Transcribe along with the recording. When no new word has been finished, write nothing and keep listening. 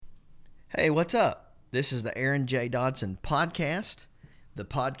Hey, what's up? This is the Aaron J. Dodson podcast, the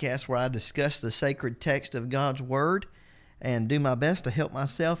podcast where I discuss the sacred text of God's Word and do my best to help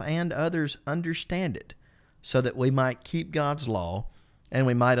myself and others understand it so that we might keep God's law and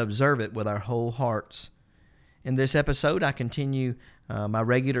we might observe it with our whole hearts. In this episode, I continue my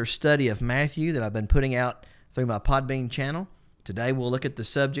regular study of Matthew that I've been putting out through my Podbean channel. Today, we'll look at the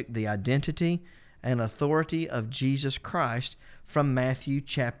subject, the identity and authority of Jesus Christ from Matthew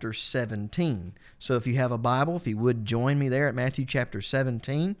chapter 17. So if you have a Bible, if you would join me there at Matthew chapter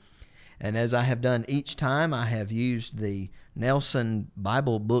 17. And as I have done each time, I have used the Nelson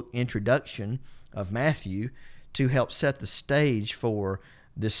Bible book introduction of Matthew to help set the stage for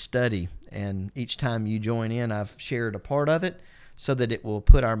this study. And each time you join in, I've shared a part of it so that it will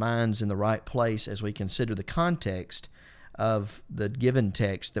put our minds in the right place as we consider the context of the given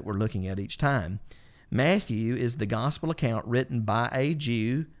text that we're looking at each time. Matthew is the gospel account written by a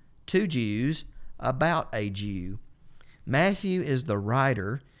Jew to Jews about a Jew. Matthew is the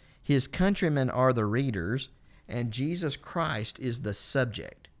writer, his countrymen are the readers, and Jesus Christ is the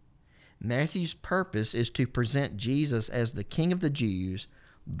subject. Matthew's purpose is to present Jesus as the King of the Jews,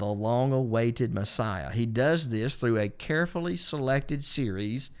 the long-awaited Messiah. He does this through a carefully selected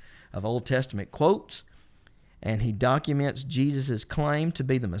series of Old Testament quotes, and he documents Jesus' claim to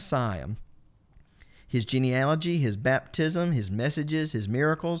be the Messiah. His genealogy, his baptism, his messages, his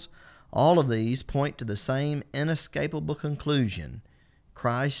miracles, all of these point to the same inescapable conclusion: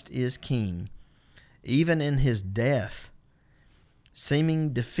 Christ is King. Even in his death,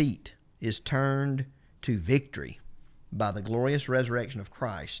 seeming defeat is turned to victory by the glorious resurrection of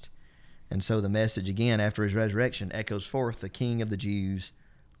Christ. And so the message again after his resurrection echoes forth: the King of the Jews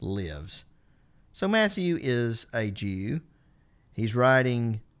lives. So Matthew is a Jew. He's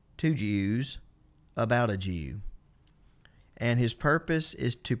writing to Jews about a Jew. And his purpose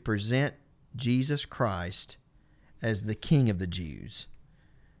is to present Jesus Christ as the King of the Jews.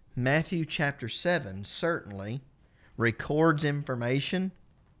 Matthew chapter 7 certainly records information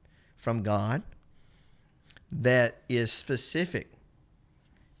from God that is specific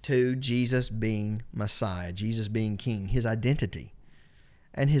to Jesus being Messiah, Jesus being King, his identity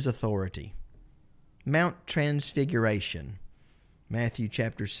and his authority. Mount Transfiguration, Matthew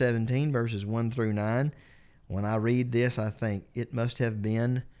chapter 17, verses 1 through 9. When I read this, I think it must have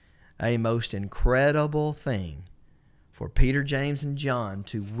been a most incredible thing for Peter, James, and John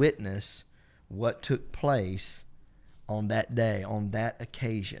to witness what took place on that day, on that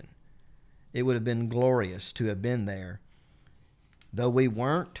occasion. It would have been glorious to have been there. Though we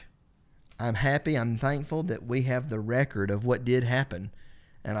weren't, I'm happy, I'm thankful that we have the record of what did happen,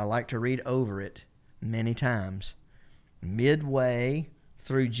 and I like to read over it many times. Midway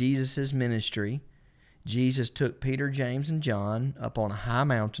through Jesus' ministry, Jesus took Peter, James, and John up on a high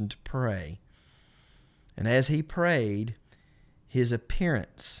mountain to pray. And as he prayed, his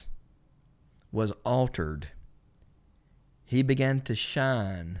appearance was altered. He began to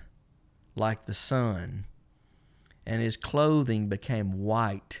shine like the sun, and his clothing became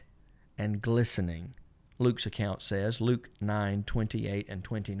white and glistening. Luke's account says, Luke 9:28 and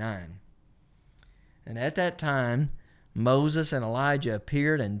 29. And at that time, Moses and Elijah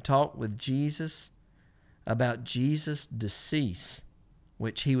appeared and talked with Jesus about Jesus' decease,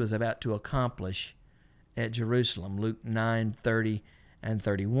 which he was about to accomplish at Jerusalem. Luke 9:30 and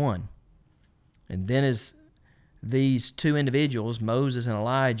 31. And then as these two individuals, Moses and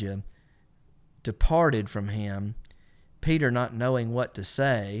Elijah, departed from him, Peter, not knowing what to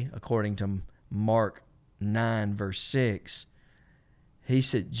say, according to Mark 9, verse 6, he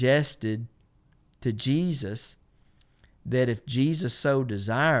suggested to Jesus that if Jesus so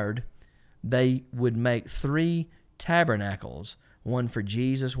desired, they would make 3 tabernacles, one for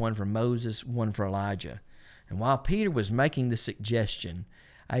Jesus, one for Moses, one for Elijah. And while Peter was making the suggestion,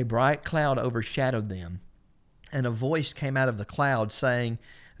 a bright cloud overshadowed them, and a voice came out of the cloud saying,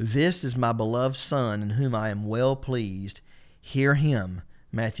 "This is my beloved Son, in whom I am well pleased. Hear him."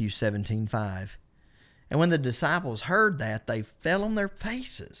 Matthew 17:5. And when the disciples heard that, they fell on their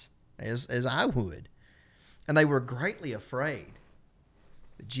faces, as I would. And they were greatly afraid.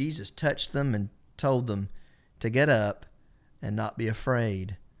 But Jesus touched them and told them to get up and not be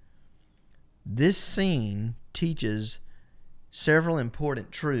afraid. This scene teaches several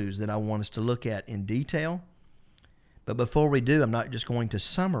important truths that I want us to look at in detail. But before we do, I'm not just going to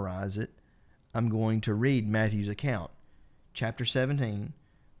summarize it. I'm going to read Matthew's account, chapter 17,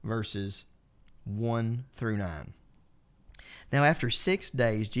 verses 1 through 9. Now after 6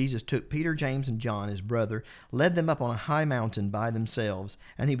 days, Jesus took Peter, James, and John, his brother, led them up on a high mountain by themselves,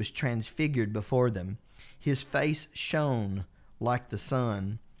 and he was transfigured before them. His face shone like the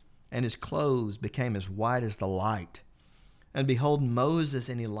sun, and his clothes became as white as the light. And behold, Moses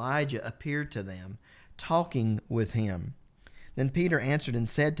and Elijah appeared to them, talking with him. Then Peter answered and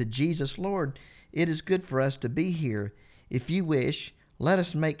said to Jesus, Lord, it is good for us to be here. If you wish, let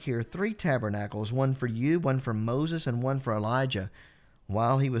us make here 3 tabernacles, one for you, one for Moses, and one for Elijah.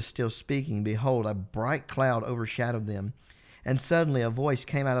 While he was still speaking, behold, a bright cloud overshadowed them. And suddenly a voice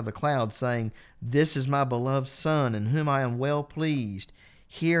came out of the cloud, saying, This is my beloved Son, in whom I am well pleased.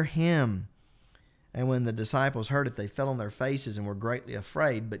 Hear him. And when the disciples heard it, they fell on their faces and were greatly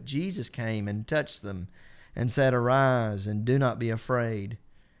afraid. But Jesus came and touched them and said, Arise, and do not be afraid.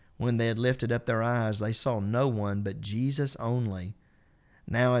 When they had lifted up their eyes, they saw no one but Jesus only.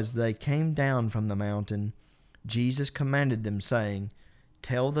 Now as they came down from the mountain, Jesus commanded them, saying,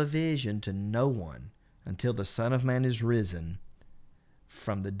 Tell the vision to no one until the Son of Man is risen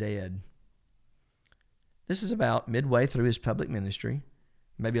from the dead. This is about midway through his public ministry,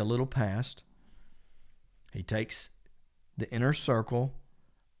 maybe a little past. He takes the inner circle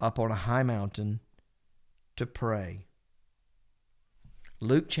up on a high mountain to pray.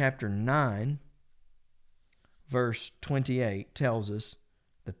 Luke chapter 9, verse 28 tells us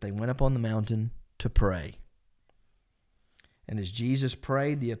that they went up on the mountain to pray. And as Jesus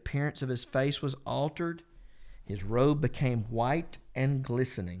prayed, the appearance of his face was altered. His robe became white and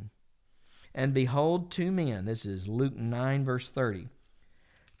glistening. And behold, 2 men, this is Luke 9, verse 30,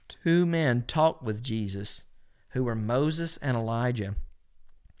 2 men talked with Jesus, who were Moses and Elijah,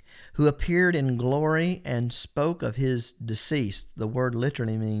 who appeared in glory and spoke of his decease. The word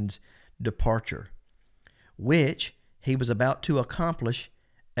literally means departure, which he was about to accomplish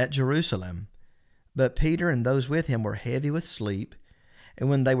at Jerusalem. But Peter and those with him were heavy with sleep, and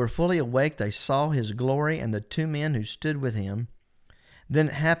when they were fully awake, they saw his glory and the 2 men who stood with him. Then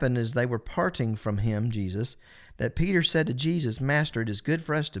it happened as they were parting from him, Jesus, that Peter said to Jesus, Master, it is good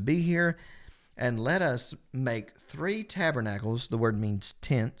for us to be here, and let us make 3 tabernacles, the word means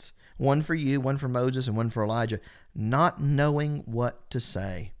tents, one for you, one for Moses, and one for Elijah, not knowing what to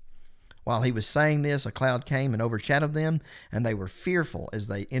say. While he was saying this, a cloud came and overshadowed them, and they were fearful as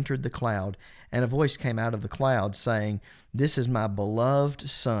they entered the cloud. And a voice came out of the cloud saying, This is my beloved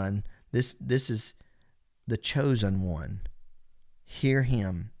Son. This is the chosen one. Hear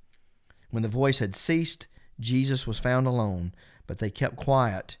him. When the voice had ceased, Jesus was found alone, but they kept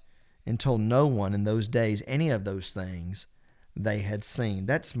quiet and told no one in those days any of those things they had seen.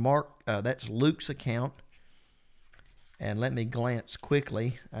 That's Luke's account. And let me glance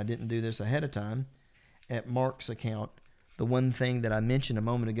quickly, I didn't do this ahead of time, at Mark's account. The one thing that I mentioned a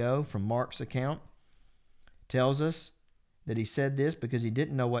moment ago from Mark's account tells us that he said this because he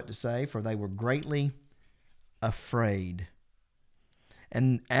didn't know what to say, for they were greatly afraid.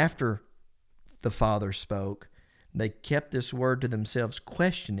 And after the Father spoke, they kept this word to themselves,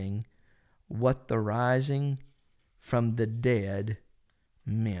 questioning what the rising from the dead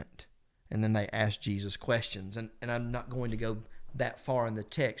meant. And then they asked Jesus questions. And I'm not going to go that far in the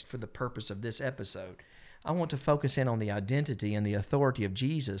text for the purpose of this episode. I want to focus in on the identity and the authority of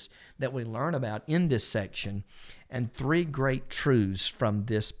Jesus that we learn about in this section, and 3 great truths from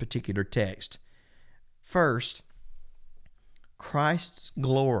this particular text. First, Christ's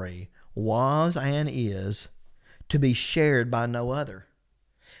glory was and is to be shared by no other.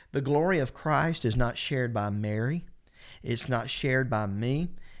 The glory of Christ is not shared by Mary. It's not shared by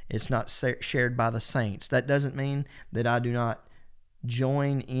me. It's not shared by the saints. That doesn't mean that I do not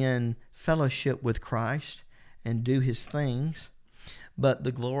join in fellowship with Christ and do his things, but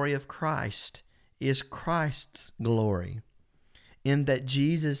the glory of Christ is Christ's glory, in that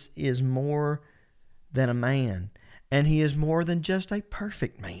Jesus is more than a man, and he is more than just a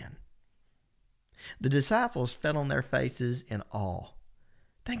perfect man. The disciples fell on their faces in awe.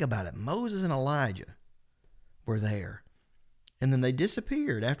 Think about it. Moses and Elijah were there. And then they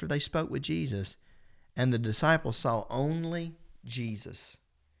disappeared after they spoke with Jesus, and the disciples saw only Jesus.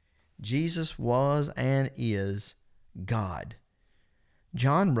 Jesus was and is God.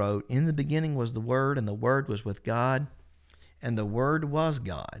 John wrote, In the beginning was the Word, and the Word was with God, and the Word was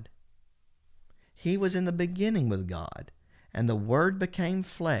God. He was in the beginning with God, and the Word became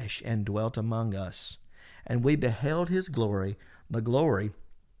flesh and dwelt among us. And we beheld his glory, the glory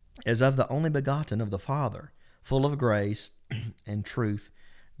as of the only begotten of the Father, full of grace and truth.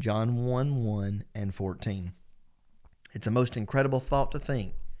 John 1:1 and 14. It's a most incredible thought to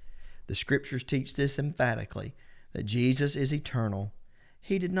think. The Scriptures teach this emphatically, that Jesus is eternal.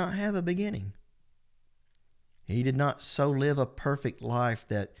 He did not have a beginning. He did not so live a perfect life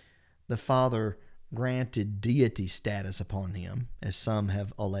that the Father granted deity status upon him, as some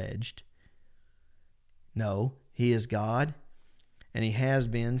have alleged. No, he is God, and he has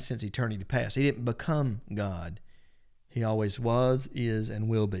been since eternity past. He didn't become God. He always was, is, and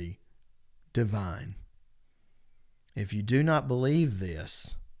will be divine. If you do not believe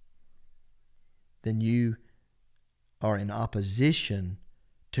this, then you are in opposition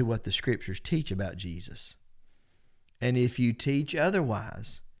to what the Scriptures teach about Jesus. And if you teach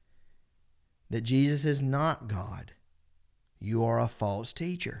otherwise, that Jesus is not God, you are a false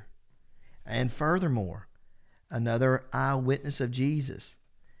teacher. And furthermore, another eyewitness of Jesus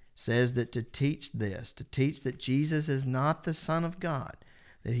says that to teach that Jesus is not the Son of God,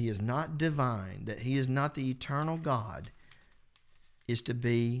 that he is not divine, that he is not the eternal God, is to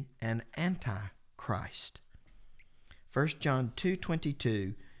be an antichrist. 1 John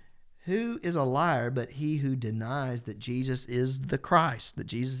 2:22, who is a liar but he who denies that Jesus is the Christ, that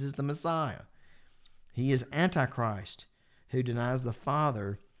Jesus is the Messiah? He is Antichrist, who denies the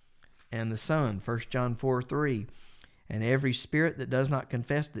Father and the Son. 1 John 4:3, and every spirit that does not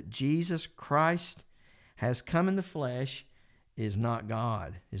confess that Jesus Christ has come in the flesh is not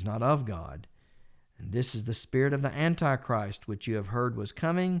God, is not of God. And this is the spirit of the Antichrist, which you have heard was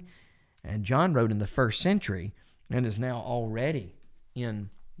coming. And John wrote in the first century and is now already in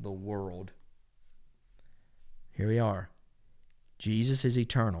the world. Here we are. Jesus is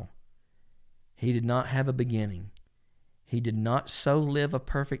eternal. He did not have a beginning. He did not so live a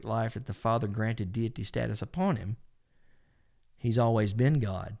perfect life that the Father granted deity status upon him. He's always been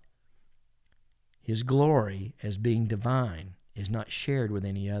God. His glory as being divine is not shared with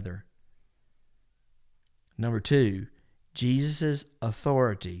any other. Number two, Jesus'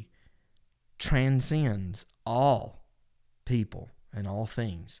 authority transcends all people and all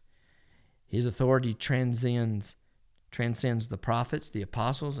things. His authority transcends the prophets, the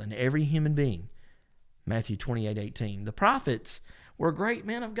apostles, and every human being. Matthew 28:18. The prophets were great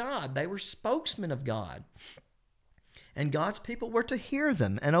men of God. They were spokesmen of God. And God's people were to hear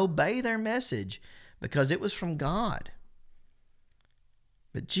them and obey their message because it was from God.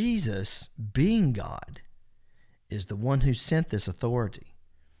 But Jesus, being God, is the one who sent this authority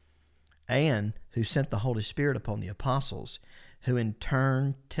and who sent the Holy Spirit upon the apostles, who in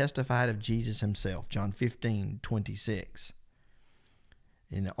turn testified of Jesus himself. John 15:26.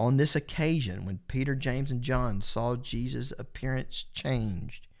 And on this occasion, when Peter, James, and John saw Jesus' appearance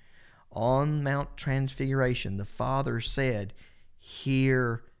changed on Mount Transfiguration, the Father said,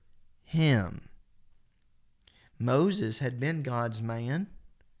 "Hear him." Moses had been God's man,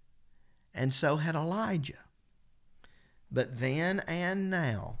 and so had Elijah. But then and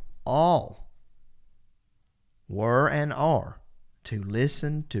now, all were and are to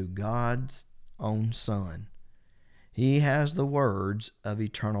listen to God's own Son. He has the words of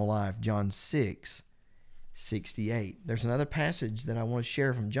eternal life. John 6:68. There's another passage that I want to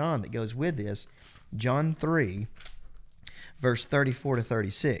share from John that goes with this. John 3, verse 34 to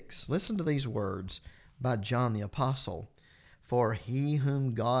 36. Listen to these words by John the Apostle. For he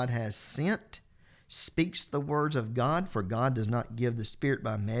whom God has sent speaks the words of God, for God does not give the Spirit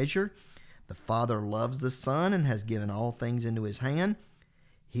by measure. The Father loves the Son and has given all things into his hand.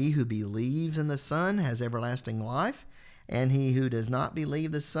 He who believes in the Son has everlasting life, and he who does not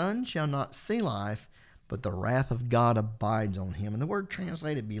believe the Son shall not see life, but the wrath of God abides on him. And the word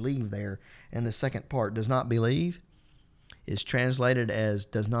translated believe there in the second part, does not believe, is translated as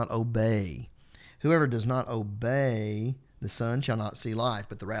does not obey. Whoever does not obey the Son shall not see life,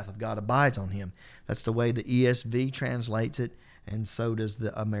 but the wrath of God abides on him. That's the way the ESV translates it, and so does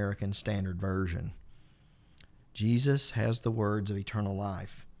the American Standard Version. Jesus has the words of eternal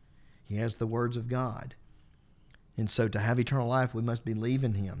life. He has the words of God. And so to have eternal life, we must believe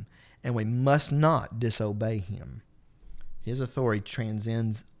in him, and we must not disobey him. His authority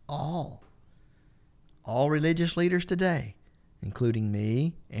transcends all religious leaders today, including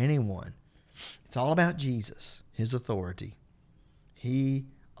me, anyone. It's all about Jesus, his authority. He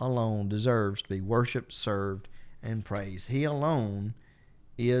alone deserves to be worshiped, served, and praised. He alone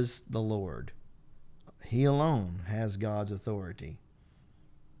is the Lord. He alone has God's authority.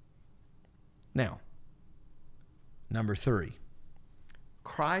 Now, number 3,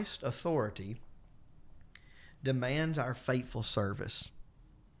 Christ's authority demands our faithful service.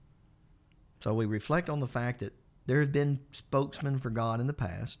 So we reflect on the fact that there have been spokesmen for God in the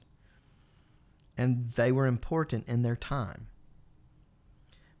past, and they were important in their time.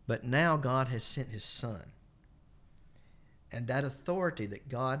 But now God has sent his Son. And that authority that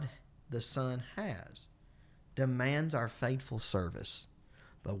God the Son has demands our faithful service.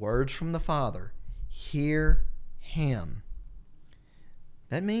 The words from the Father, hear him.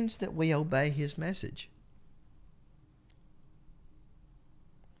 That means that we obey his message.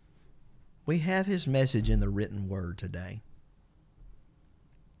 We have his message in the written word today.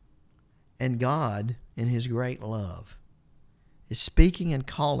 And God, in His great love, is speaking and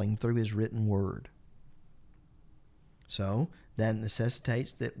calling through His written word. So that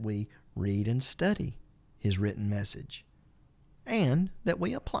necessitates that we read and study His written message, and that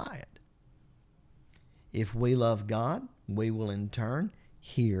we apply it. If we love God, we will in turn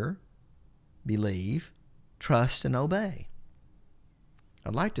hear, believe, trust, and obey.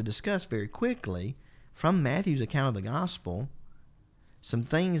 I'd like to discuss very quickly from Matthew's account of the gospel some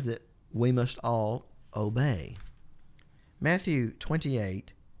things that we must all obey. Matthew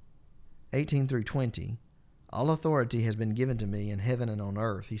 28, 18 through 20, all authority has been given to me in heaven and on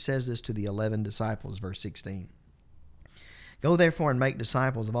earth. He says this to the 11 disciples, verse 16. Go therefore and make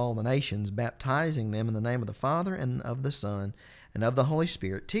disciples of all the nations, baptizing them in the name of the Father and of the Son and of the Holy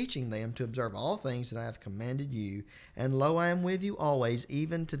Spirit, teaching them to observe all things that I have commanded you. And lo, I am with you always,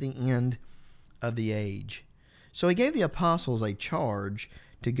 even to the end of the age. So he gave the apostles a charge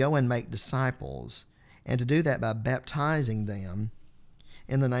to go and make disciples, and to do that by baptizing them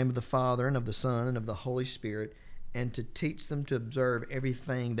in the name of the Father and of the Son and of the Holy Spirit, and to teach them to observe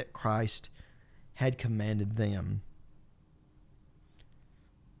everything that Christ had commanded them.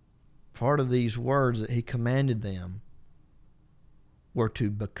 Part of these words that he commanded them were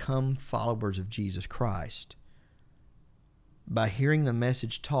to become followers of Jesus Christ by hearing the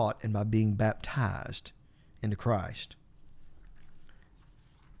message taught and by being baptized into Christ.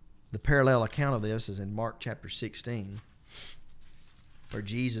 The parallel account of this is in Mark chapter 16, where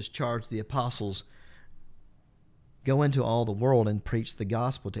Jesus charged the apostles, go into all the world and preach the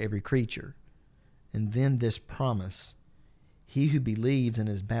gospel to every creature. And then this promise, he who believes and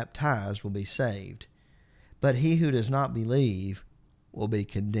is baptized will be saved, but he who does not believe will be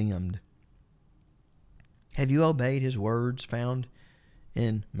condemned. Have you obeyed his words found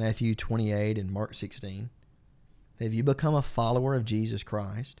in Matthew 28 and Mark 16? Have you become a follower of Jesus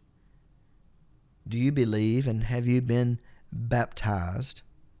Christ? Do you believe, and have you been baptized?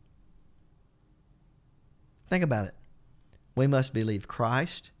 Think about it. We must believe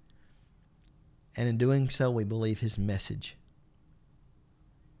Christ, and in doing so we believe his message.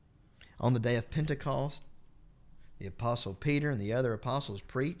 On the day of Pentecost, the Apostle Peter and the other apostles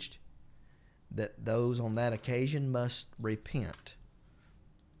preached that those on that occasion must repent.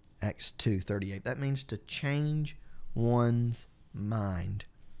 Acts 2:38. That means to change one's mind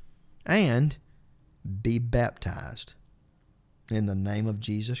and be baptized in the name of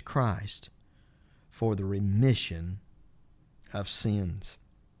Jesus Christ for the remission of sins.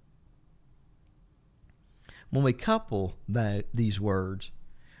 When we couple these words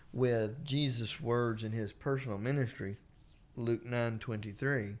with Jesus' words in his personal ministry, Luke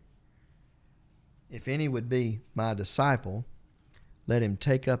 9:23, if any would be my disciple, let him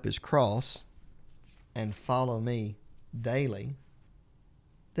take up his cross and follow me daily.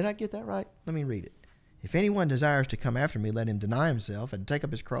 Did I get that right? Let me read it. If anyone desires to come after me, let him deny himself and take up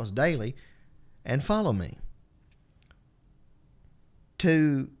his cross daily and follow me.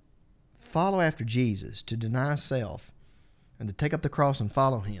 To follow after Jesus, to deny self, and to take up the cross and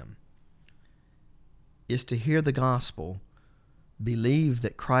follow him, is to hear the gospel, believe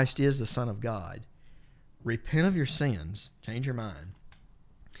that Christ is the Son of God, repent of your sins, change your mind,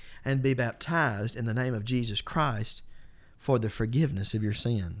 and be baptized in the name of Jesus Christ for the forgiveness of your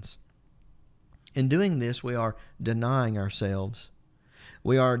sins. In doing this, we are denying ourselves.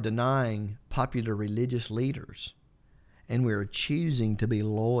 We are denying popular religious leaders, and we are choosing to be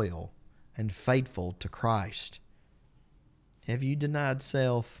loyal and faithful to Christ. Have you denied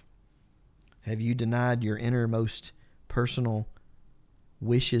self? Have you denied your innermost personal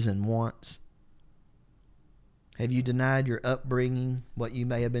wishes and wants? Have you denied your upbringing, what you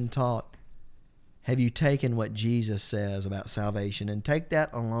may have been taught? Have you taken what Jesus says about salvation and take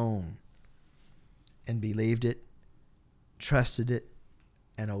that alone and believed it, trusted it,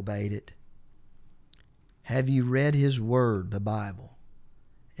 and obeyed it? Have you read his word, the Bible,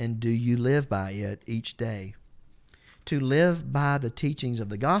 and do you live by it each day? To live by the teachings of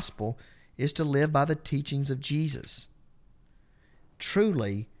the gospel is to live by the teachings of Jesus.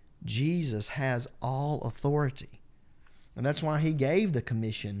 Truly, Jesus has all authority. And that's why he gave the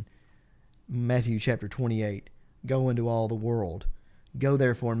commission, Matthew chapter 28, go into all the world. Go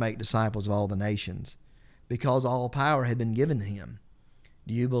therefore and make disciples of all the nations, because all power had been given to him.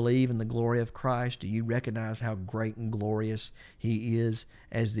 Do you believe in the glory of Christ? Do you recognize how great and glorious he is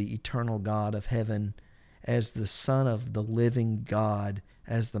as the eternal God of heaven, as the Son of the living God,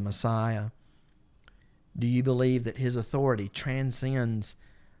 as the Messiah? Do you believe that his authority transcends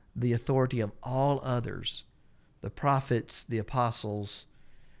the authority of all others, the prophets, the apostles,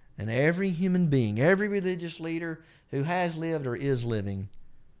 and every human being, every religious leader who has lived or is living?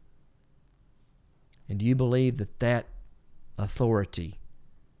 And do you believe that that authority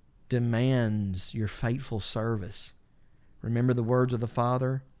demands your faithful service? Remember the words of the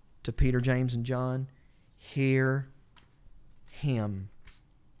Father to Peter, James, and John? Hear him.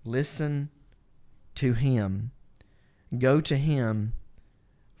 Listen to him. Go to him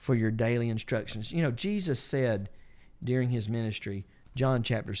for your daily instructions. You know, Jesus said during his ministry, John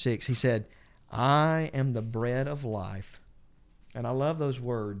chapter 6, he said, I am the bread of life. And I love those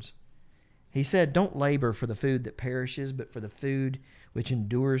words. He said, don't labor for the food that perishes, but for the food which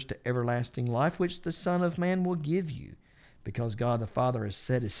endures to everlasting life, which the Son of Man will give you, because God the Father has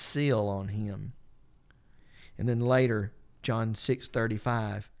set his seal on him. And then later, John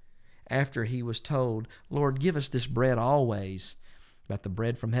 6:35, after he was told, Lord, give us this bread always, about the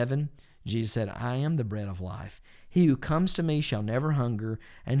bread from heaven, Jesus said, I am the bread of life. He who comes to me shall never hunger,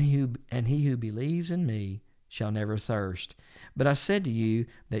 and he who believes in me shall never thirst. But I said to you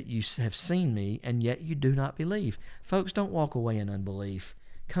that you have seen me, and yet you do not believe. Folks, don't walk away in unbelief.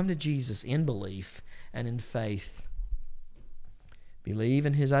 Come to Jesus in belief and in faith. Believe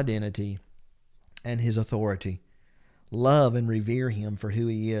in his identity and his authority. Love and revere him for who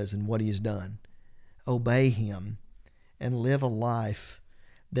he is and what he has done. Obey him and live a life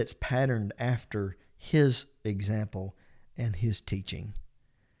that's patterned after his example and his teaching.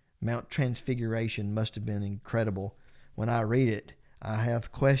 Mount Transfiguration must have been incredible. When I read it, I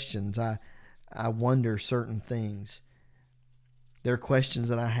have questions. I wonder certain things. There are questions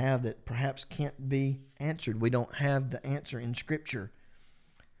that I have that perhaps can't be answered. We don't have the answer in Scripture.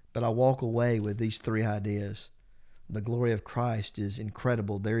 But I walk away with these three ideas. The glory of Christ is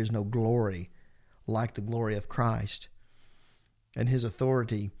incredible. There is no glory like the glory of Christ. And his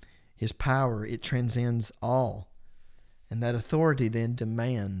authority, his power, it transcends all. And that authority then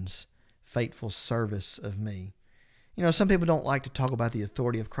demands faithful service of me. You know, some people don't like to talk about the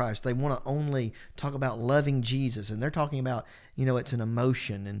authority of Christ. They want to only talk about loving Jesus. And they're talking about, you know, it's an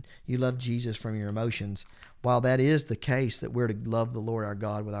emotion and you love Jesus from your emotions. While that is the case, that we're to love the Lord our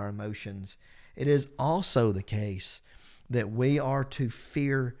God with our emotions, it is also the case that we are to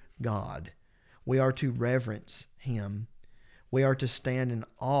fear God. We are to reverence him. We are to stand in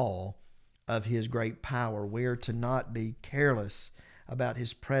awe of his great power. We are to not be careless about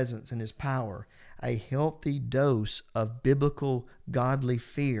his presence and his power. A healthy dose of biblical godly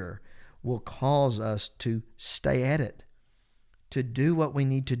fear will cause us to stay at it, to do what we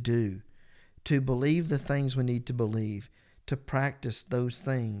need to do, to believe the things we need to believe, to practice those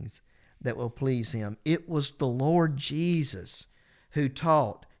things that will please him. It was the Lord Jesus who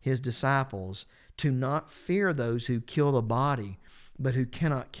taught his disciples to not fear those who kill the body, but who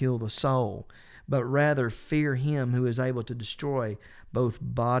cannot kill the soul, but rather fear him who is able to destroy both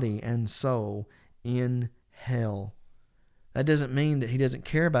body and soul in hell. That doesn't mean that he doesn't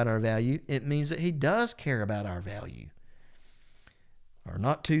care about our value. It means that he does care about our value. Are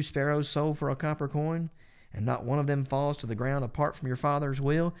not two sparrows sold for a copper coin, and not one of them falls to the ground apart from your Father's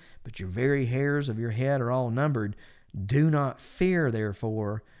will? But your very hairs of your head are all numbered. Do not fear,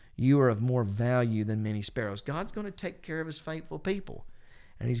 therefore. You are of more value than many sparrows. God's going to take care of his faithful people,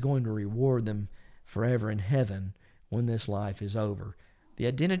 and he's going to reward them forever in heaven when this life is over. The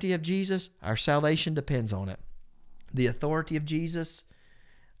identity of Jesus, our salvation depends on it. The authority of Jesus,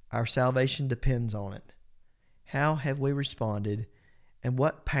 our salvation depends on it. How have we responded, and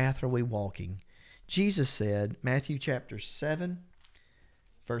what path are we walking? Jesus said, Matthew chapter 7,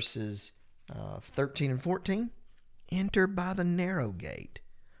 verses 13 and 14, enter by the narrow gate,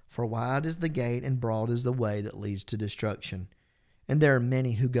 for wide is the gate and broad is the way that leads to destruction, and there are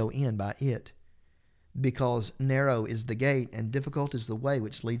many who go in by it. Because narrow is the gate and difficult is the way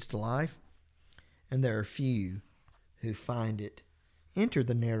which leads to life, and there are few who find it. Enter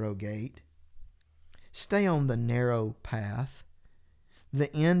the narrow gate. Stay on the narrow path.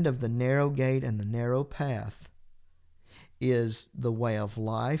 The end of the narrow gate and the narrow path is the way of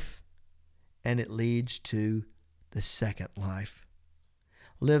life, and it leads to the second life.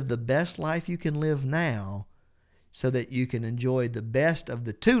 Live the best life you can live now so that you can enjoy the best of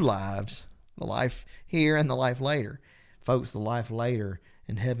the two lives, the life here and the life later. Folks, the life later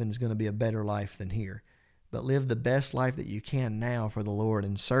in heaven is going to be a better life than here. But live the best life that you can now for the Lord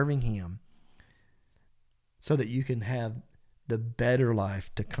and serving him so that you can have the better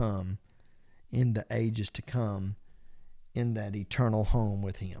life to come in the ages to come in that eternal home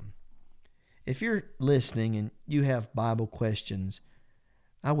with him. If you're listening and you have Bible questions,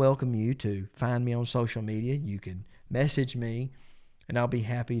 I welcome you to find me on social media. You can message me, and I'll be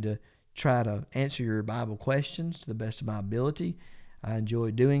happy to try to answer your Bible questions to the best of my ability. I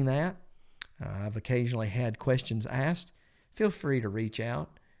enjoy doing that. I've occasionally had questions asked. Feel free to reach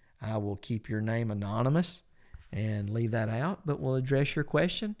out. I will keep your name anonymous and leave that out, but we'll address your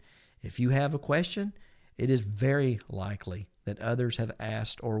question. If you have a question, it is very likely that others have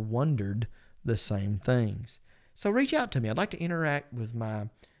asked or wondered the same things. So reach out to me. I'd like to interact with my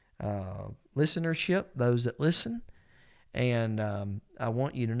listenership, those that listen. And I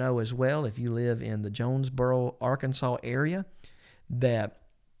want you to know as well, if you live in the Jonesboro, Arkansas area, that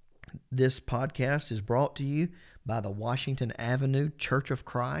this podcast is brought to you by the Washington Avenue Church of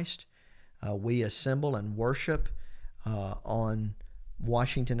Christ. We assemble and worship on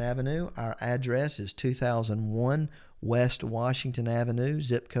Washington Avenue. Our address is 2001 West Washington Avenue,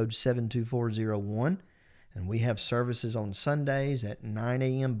 zip code 72401. And we have services on Sundays at 9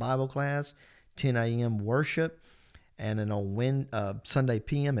 a.m. Bible class, 10 a.m. worship, and then on Sunday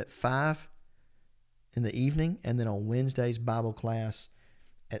p.m. at 5 in the evening, and then on Wednesdays Bible class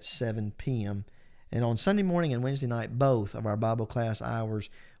at 7 p.m. And on Sunday morning and Wednesday night, both of our Bible class hours,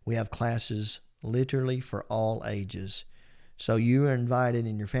 we have classes literally for all ages. So you are invited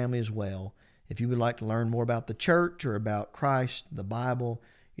and your family as well. If you would like to learn more about the church or about Christ, the Bible,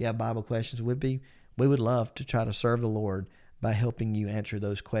 you have Bible questions, we would love to try to serve the Lord by helping you answer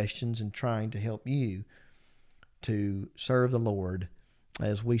those questions and trying to help you to serve the Lord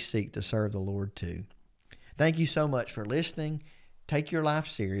as we seek to serve the Lord too. Thank you so much for listening. Take your life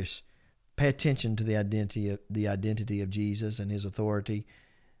serious. Pay attention to the identity of Jesus and his authority,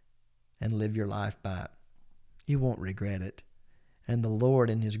 and live your life by it. You won't regret it, and the Lord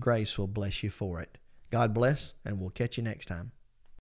in his grace will bless you for it. God bless, and we'll catch you next time.